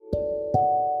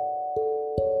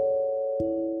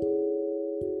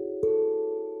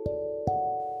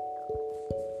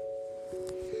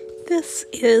This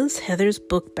is Heather's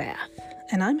Book Bath,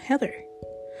 and I'm Heather.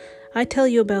 I tell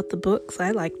you about the books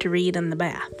I like to read in the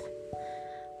bath.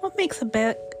 What makes a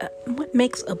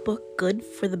book good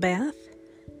for the bath?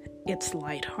 It's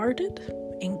lighthearted,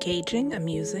 engaging,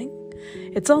 amusing.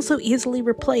 It's also easily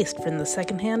replaced from the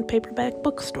secondhand paperback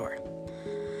bookstore,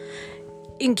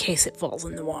 in case it falls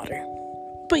in the water.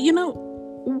 But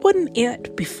wouldn't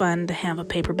it be fun to have a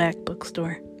paperback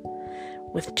bookstore?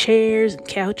 With chairs and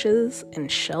couches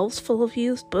and shelves full of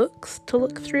used books to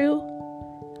look through?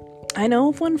 I know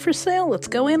of one for sale. Let's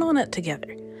go in on it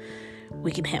together.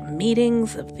 We can have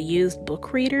meetings of the used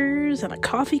book readers and a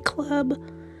coffee club,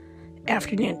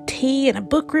 afternoon tea and a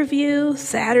book review,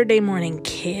 Saturday morning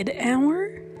kid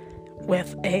hour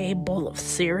with a bowl of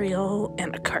cereal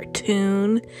and a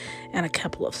cartoon and a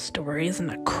couple of stories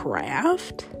and a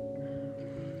craft.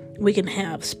 We can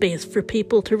have space for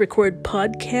people to record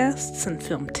podcasts and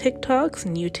film TikToks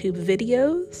and YouTube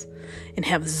videos and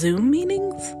have Zoom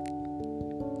meetings.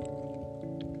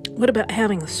 What about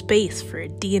having a space for a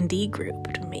D&D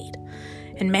group to meet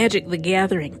and Magic the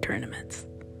Gathering tournaments?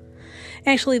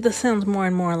 Actually, this sounds more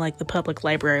and more like the public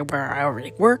library where I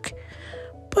already work,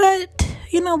 but,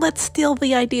 let's steal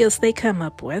the ideas they come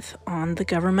up with on the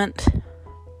government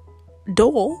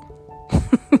dole.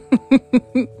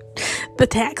 The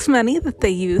tax money that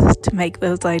they use to make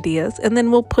those ideas, and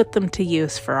then we'll put them to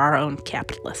use for our own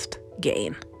capitalist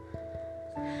gain.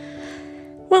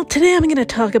 Well, today I'm going to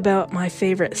talk about my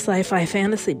favorite sci-fi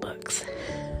fantasy books.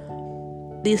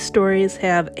 These stories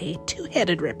have a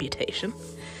two-headed reputation.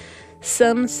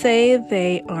 Some say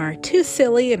they are too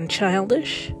silly and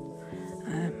childish.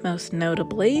 Most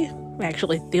notably,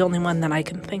 actually the only one that I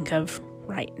can think of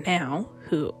right now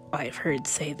who I've heard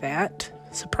say that,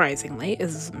 surprisingly,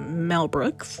 is Mel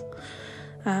Brooks,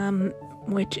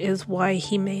 which is why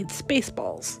he made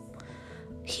Spaceballs.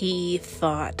 He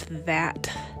thought that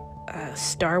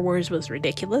Star Wars was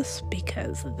ridiculous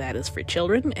because that is for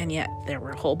children, and yet there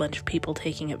were a whole bunch of people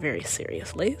taking it very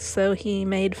seriously, so he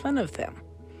made fun of them.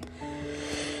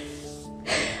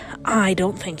 I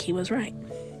don't think he was right.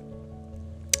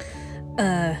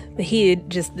 He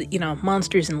just,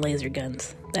 monsters and laser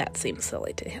guns, that seems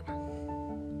silly to him.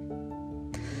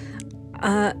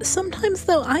 Sometimes,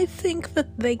 though, I think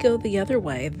that they go the other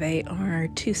way. They are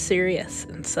too serious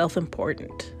and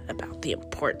self-important about the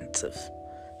importance of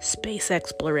space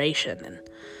exploration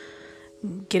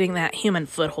and getting that human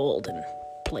foothold in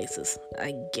places,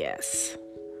 I guess.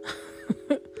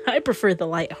 I prefer the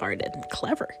lighthearted and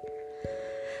clever.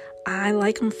 I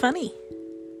like them funny.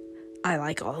 I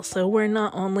like also where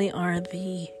not only are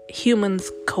the humans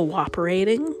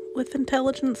cooperating with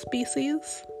intelligent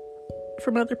species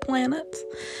from other planets,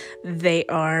 they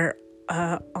are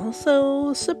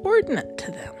also subordinate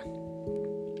to them.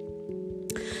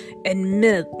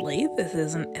 Admittedly, this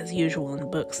isn't as usual in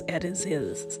books as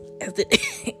it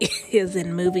is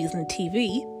in movies and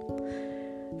TV.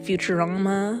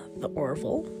 Futurama, The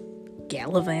Orville,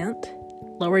 Gallivant,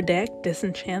 Lower Deck,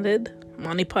 Disenchanted,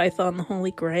 Monty Python, The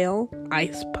Holy Grail,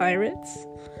 Ice Pirates,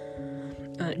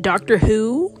 Doctor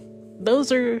Who.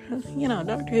 Those are,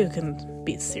 Doctor Who can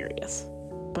be serious,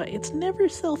 but it's never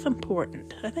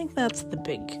self-important. I think that's the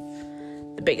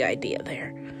big idea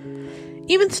there.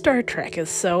 Even Star Trek is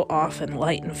so often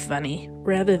light and funny,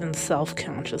 rather than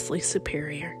self-consciously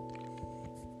superior.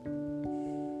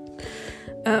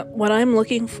 What I'm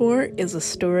looking for is a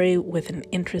story with an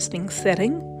interesting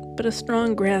setting, but a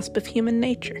strong grasp of human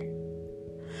nature.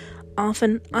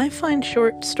 Often, I find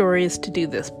short stories to do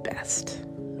this best,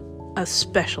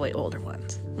 especially older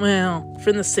ones. Well,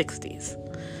 from the 60s.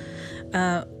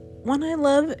 One I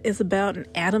love is about an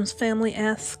Addams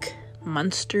Family-esque,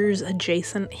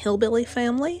 Munsters-adjacent hillbilly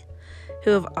family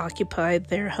who have occupied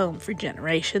their home for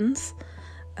generations.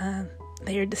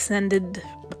 They are descended,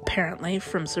 apparently,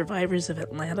 from survivors of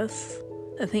Atlantis.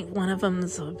 I think one of them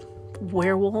is a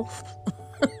werewolf.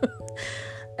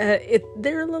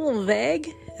 They're a little vague,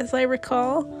 as I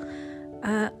recall.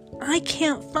 I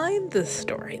can't find this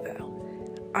story, though.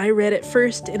 I read it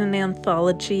first in an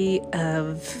anthology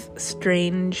of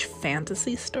strange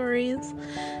fantasy stories.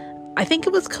 I think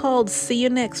it was called See You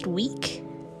Next Week.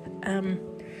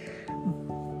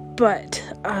 But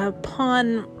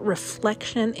upon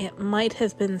reflection, it might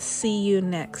have been See You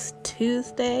Next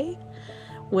Tuesday,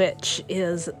 which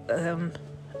is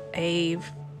a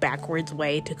backwards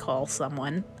way to call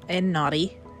someone a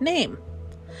naughty name.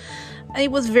 It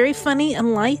was very funny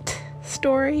and light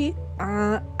story.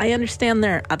 I understand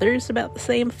there are others about the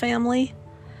same family.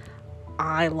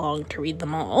 I long to read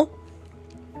them all.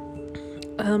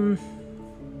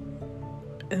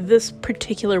 This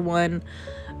particular one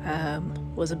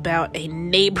was about a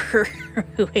neighbor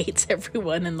who hates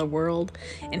everyone in the world,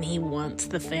 and he wants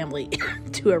the family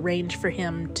to arrange for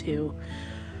him to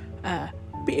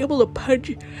be able to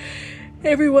punch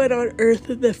everyone on Earth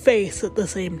in the face at the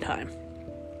same time.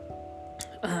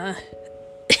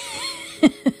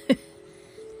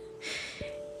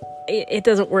 It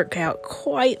doesn't work out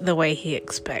quite the way he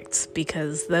expects,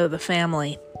 because though the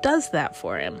family does that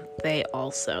for him, they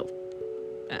also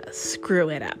screw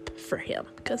it up for him,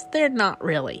 because they're not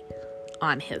really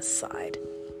on his side.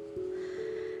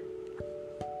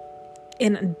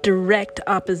 In direct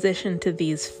opposition to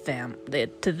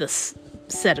to this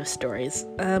set of stories,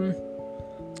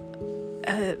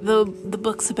 the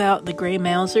books about the Grey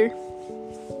Mouser,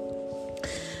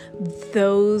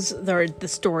 those are the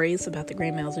stories about the Grey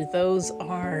Mouser. Those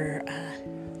are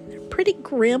they're pretty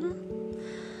grim.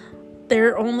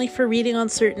 They're only for reading on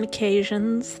certain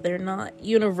occasions. They're not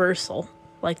universal,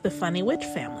 like the Funny Witch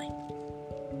Family.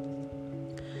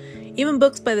 Even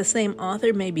books by the same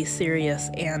author may be serious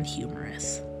and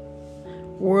humorous.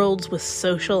 Worlds with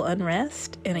social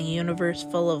unrest in a universe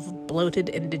full of bloated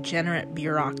and degenerate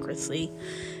bureaucracy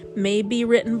may be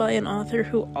written by an author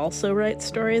who also writes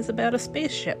stories about a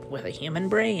spaceship with a human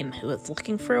brain who is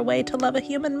looking for a way to love a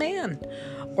human man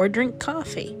or drink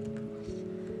coffee.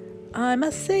 I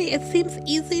must say, it seems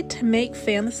easy to make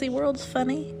fantasy worlds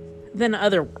funny than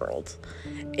other worlds.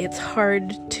 It's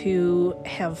hard to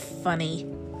have funny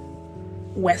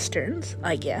westerns,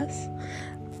 I guess.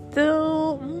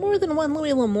 Though more than one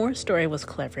Louis L'Amour story was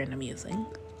clever and amusing.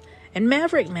 And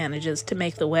Maverick manages to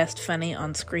make the West funny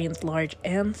on screens large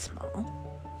and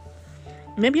small.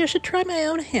 Maybe I should try my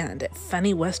own hand at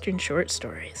funny Western short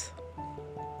stories.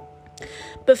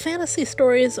 But fantasy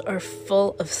stories are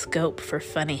full of scope for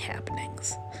funny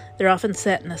happenings. They're often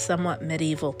set in a somewhat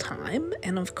medieval time,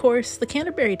 and of course, the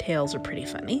Canterbury Tales are pretty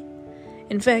funny.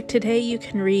 In fact, today you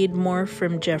can read more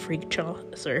from Geoffrey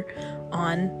Chaucer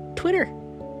on Twitter.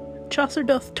 Chaucer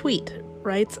doth tweet,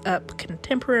 writes up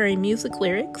contemporary music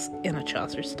lyrics in a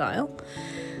Chaucer style.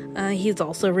 He's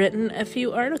also written a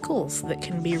few articles that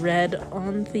can be read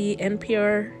on the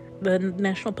NPR, the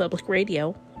National Public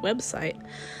Radio website.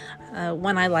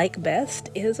 One I like best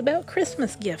is about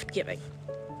Christmas gift giving.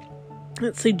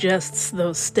 It suggests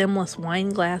those stemless wine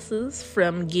glasses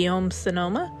from Guillaume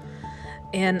Sonoma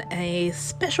and a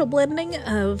special blending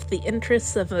of the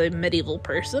interests of a medieval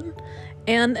person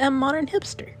and a modern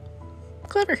hipster.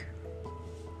 Clever.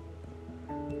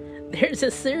 There's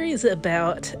a series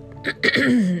about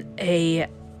a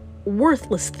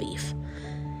worthless thief.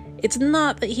 It's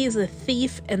not that he's a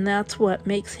thief and that's what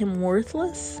makes him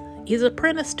worthless. He's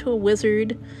apprenticed to a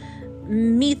wizard,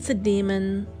 meets a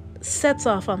demon, sets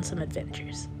off on some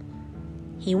adventures.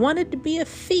 He wanted to be a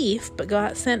thief, but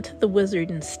got sent to the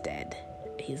wizard instead.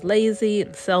 He's lazy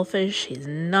and selfish. He's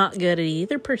not good at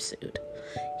either pursuit.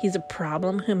 He's a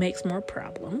problem who makes more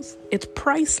problems. It's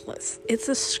priceless. It's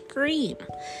a scream.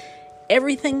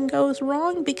 Everything goes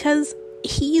wrong because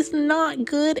he's not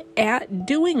good at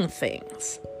doing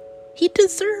things. He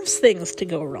deserves things to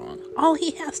go wrong. All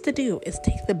he has to do is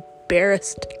take the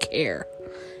barest care.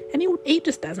 And he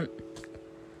just doesn't.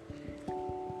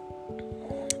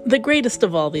 The greatest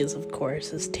of all these, of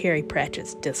course, is Terry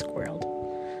Pratchett's Discworld.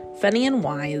 Funny and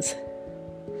wise.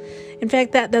 In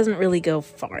fact, that doesn't really go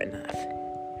far enough.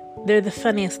 They're the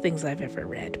funniest things I've ever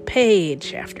read.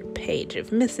 Page after page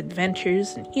of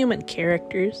misadventures and human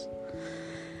characters.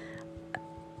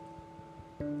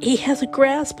 He has a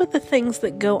grasp of the things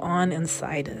that go on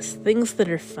inside us. Things that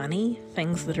are funny,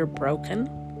 things that are broken.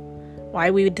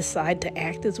 Why we would decide to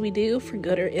act as we do, for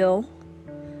good or ill.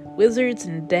 Wizards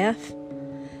and death,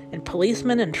 and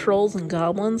policemen and trolls and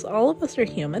goblins, all of us are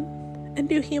human, and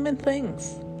do human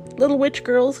things. Little witch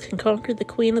girls can conquer the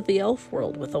queen of the elf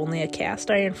world with only a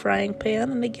cast iron frying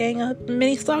pan and a gang of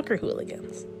mini soccer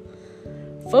hooligans.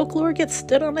 Folklore gets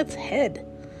stood on its head,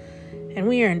 and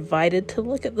we are invited to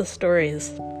look at the stories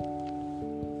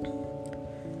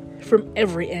from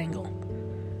every angle.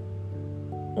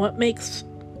 What makes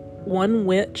one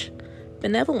witch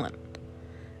benevolent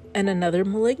and another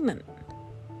malignant?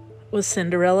 Was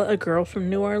Cinderella a girl from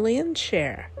New Orleans?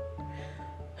 Cher?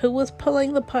 Who was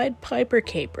pulling the Pied Piper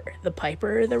caper, the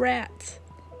piper or the rats?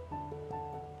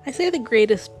 I say the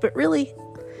greatest, but really,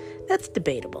 that's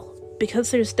debatable,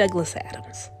 because there's Douglas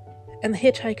Adams, and The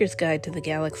Hitchhiker's Guide to the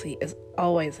Galaxy is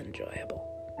always enjoyable.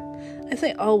 I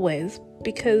say always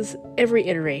because every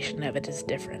iteration of it is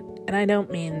different, and I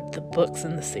don't mean the books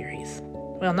in the series.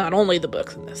 Well, not only the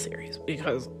books in the series,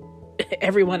 because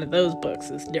every one of those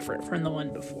books is different from the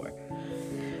one before.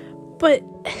 But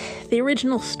the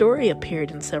original story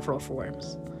appeared in several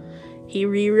forms. He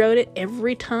rewrote it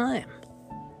every time.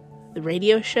 The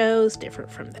radio show is different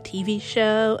from the TV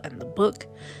show and the book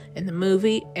and the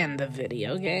movie and the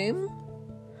video game.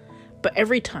 But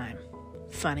every time,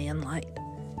 funny and light.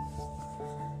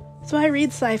 So I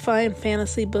read sci-fi and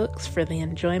fantasy books for the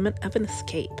enjoyment of an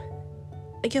escape.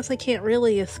 I guess I can't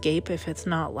really escape if it's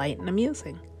not light and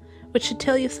amusing, which should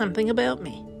tell you something about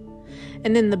me.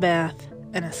 And in the bath,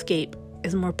 an escape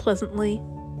is more pleasantly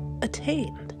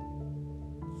attained.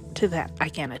 To that I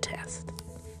can attest.